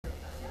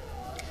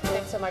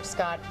so much,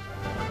 Scott.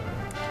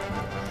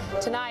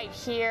 Tonight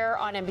here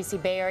on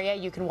NBC Bay Area,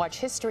 you can watch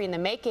history in the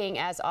making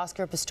as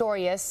Ossur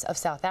Pistorius of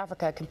South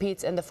Africa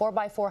competes in the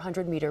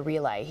 4x400 meter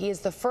relay. He is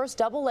the first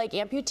double-leg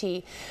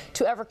amputee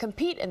to ever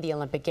compete in the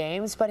Olympic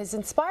Games, but his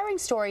inspiring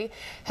story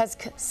has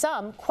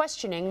some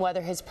questioning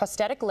whether his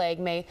prosthetic leg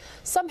may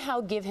somehow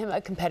give him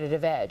a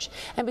competitive edge.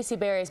 NBC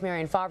Bay Area's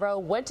Marianne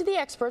Favreau went to the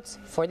experts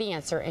for the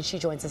answer, and she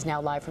joins us now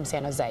live from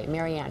San Jose.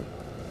 Marianne.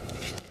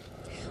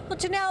 Well,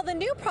 Janelle, the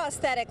new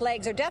prosthetic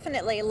legs are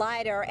definitely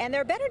lighter and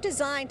they're better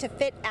designed to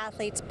fit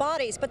athletes'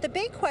 bodies. But the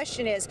big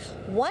question is,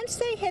 once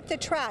they hit the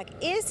track,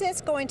 is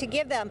this going to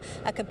give them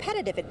a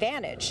competitive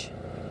advantage?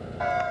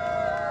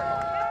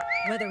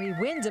 Whether he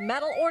wins a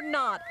medal or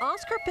not,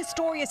 Ossur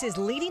Pistorius is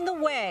leading the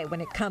way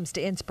when it comes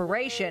to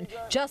inspiration.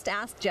 Just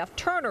ask Geoff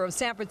Turner of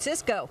San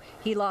Francisco.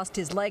 He lost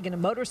his leg in a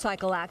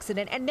motorcycle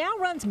accident and now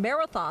runs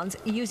marathons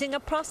using a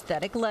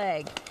prosthetic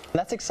leg.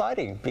 That's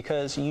exciting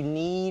because you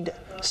need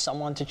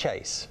someone to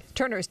chase.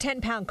 Turner's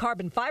 10-pound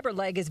carbon fiber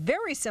leg is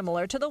very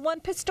similar to the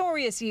one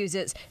Pistorius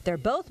uses. They're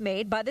both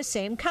made by the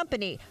same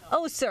company,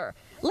 Ossur.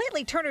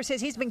 Lately, Turner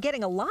says he's been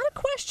getting a lot of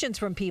questions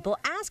from people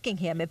asking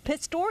him if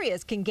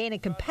Pistorius can gain a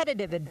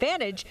competitive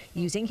advantage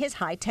using his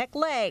high-tech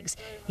legs.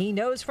 He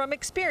knows from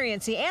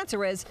experience the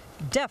answer is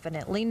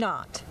definitely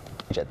not.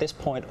 At this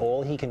point,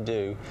 all he can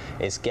do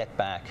is get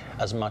back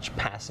as much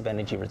passive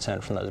energy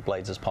return from those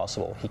blades as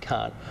possible. He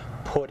can't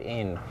put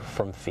in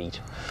from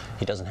feet.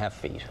 He doesn't have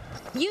feet.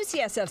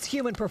 UCSF's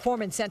Human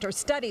Performance Center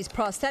studies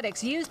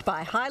prosthetics used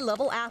by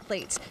high-level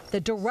athletes.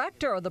 The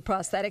director of the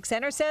Prosthetic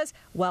Center says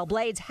while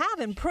blades have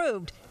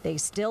improved, they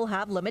still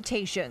have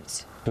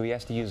limitations. So he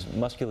has to use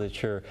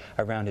musculature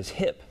around his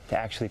hip to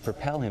actually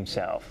propel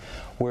himself,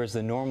 whereas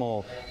the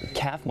normal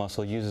calf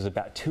muscle uses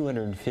about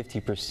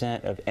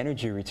 250% of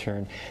energy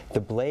return. The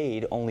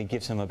blade only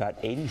gives him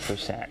about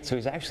 80%, so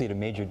he's actually at a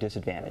major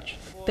disadvantage.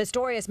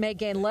 Pistorius may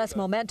gain less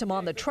momentum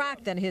on the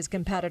track than his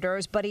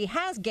competitors, but he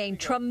has gained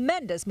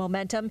tremendous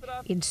momentum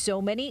in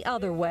so many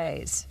other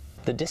ways.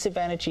 The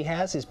disadvantage he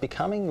has is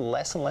becoming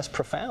less and less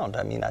profound.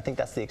 I mean, I think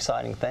that's the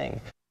exciting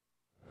thing.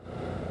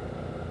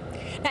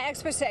 Now,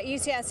 experts at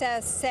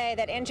UCSF say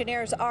that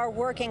engineers are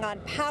working on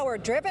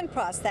power-driven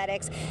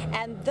prosthetics,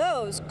 and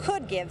those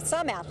could give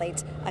some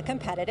athletes a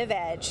competitive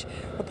edge.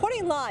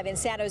 Reporting live in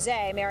San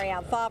Jose,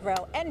 Marianne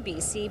Favreau,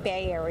 NBC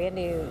Bay Area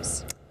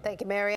News. Thank you, Marianne.